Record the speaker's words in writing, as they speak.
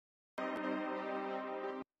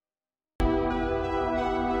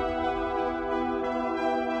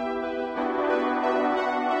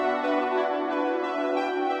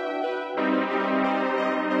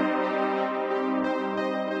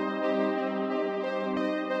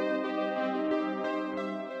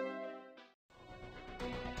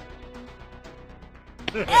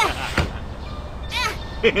Don't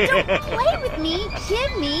play with me.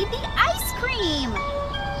 Give me the ice cream.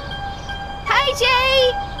 Hi,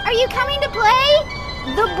 Jay. Are you coming to play?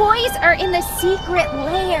 The boys are in the secret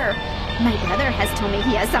lair. My brother has told me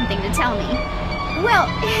he has something to tell me. Well,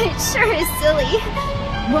 it sure is silly.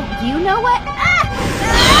 Well, you know what?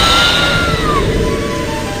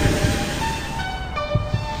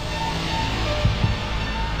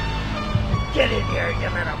 Get in here, you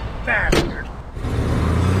little bastard!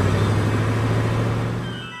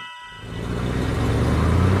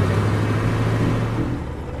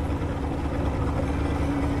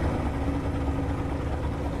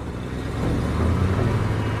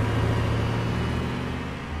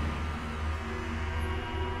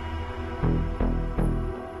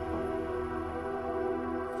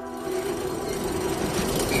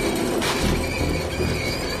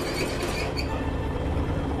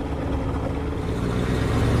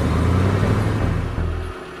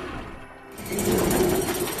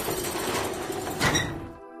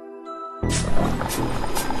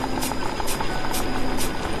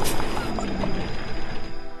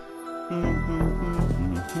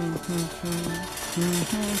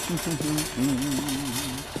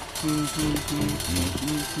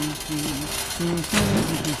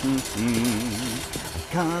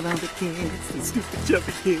 Caught all the kids, the stupid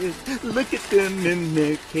chubby kids. Look at them in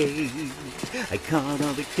their cage. I caught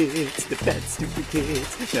all the kids, the fat stupid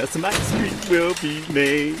kids. Now some ice cream will be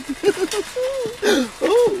made.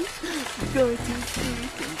 Oh, we're going to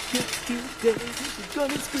squeak and kids today. We're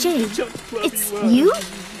gonna squeak Jay, and jump clubby it's one. you?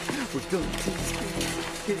 We're going to squeak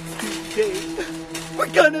and kids today.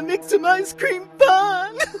 We're gonna make some ice cream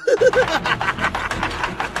fun.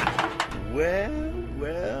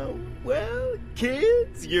 Well,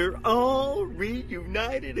 kids, you're all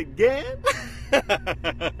reunited again?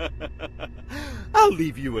 I'll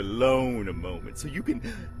leave you alone a moment so you can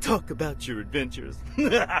talk about your adventures.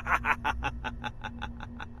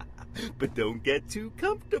 But don't get too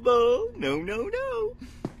comfortable. No.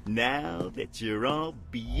 Now that you're all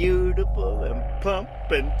beautiful and plump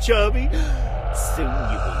and chubby, soon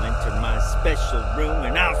you will enter my special room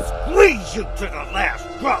and I'll squeeze you to the last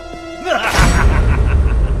drop.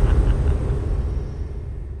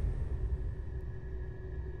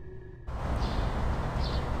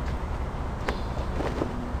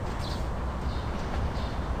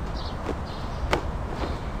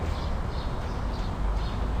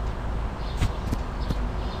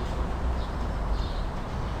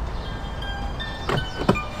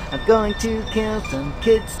 I'm going to kill some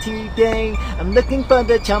kids today. I'm looking for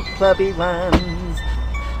the chump clubby ones.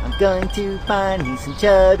 I'm going to find me some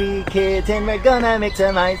chubby kids and we're gonna make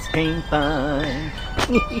some ice cream fun.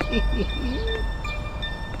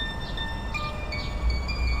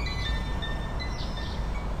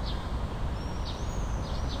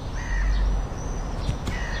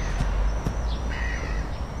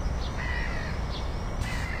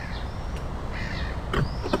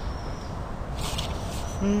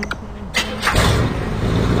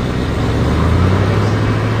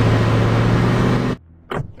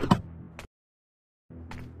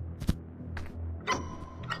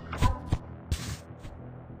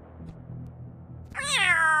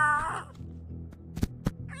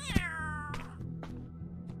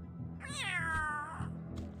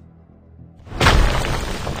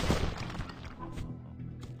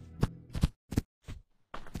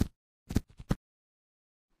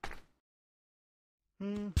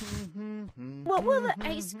 What will the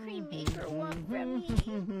ice cream maker want from me?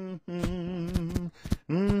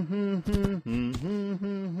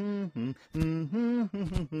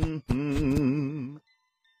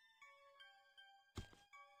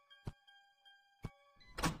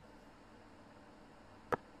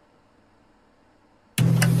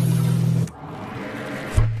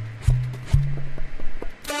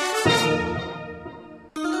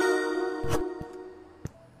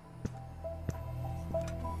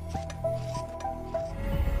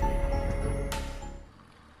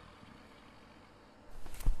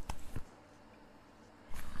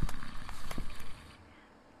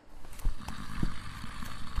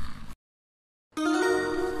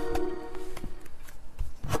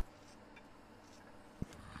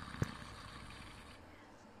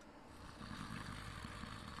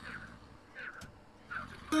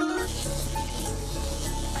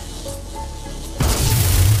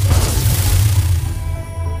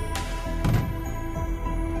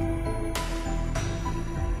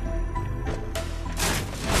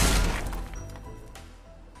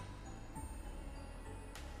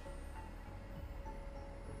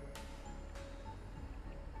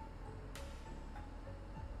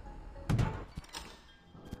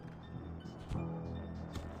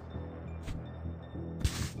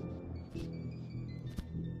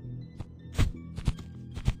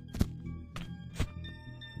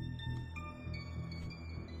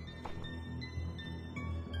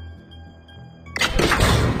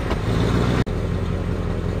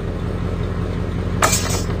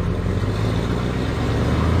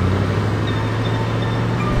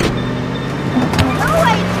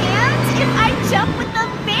 jump with the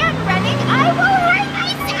van running, I will hurt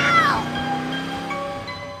myself!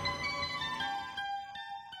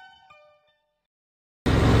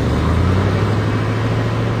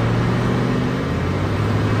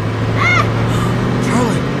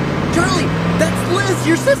 Charlie, that's Liz,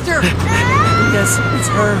 your sister! Yes, it's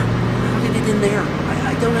her. How did it in there?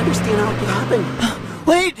 I don't understand how it could happen.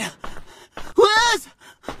 Wait! Liz!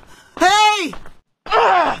 Hey!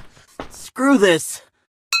 Screw this.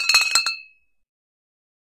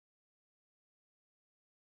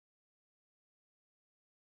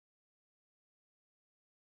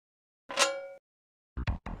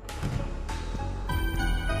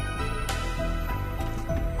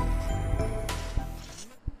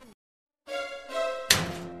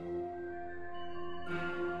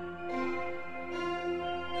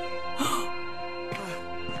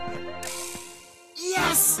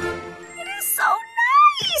 Yes! It is so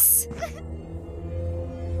nice!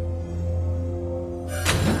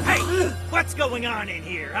 Hey, what's going on in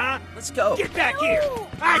here, huh? Let's go. Get back here!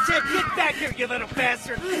 I said get back here, you little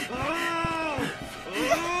bastard! Oh!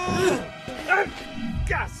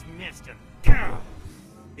 Just missed him.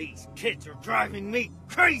 These kids are driving me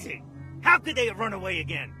crazy! How could they have run away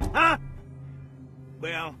again, huh?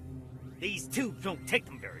 Well, these tubes don't take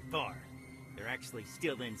them very far. They're actually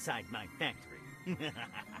still inside my factory.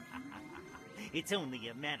 It's only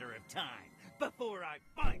a matter of time before I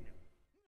find them.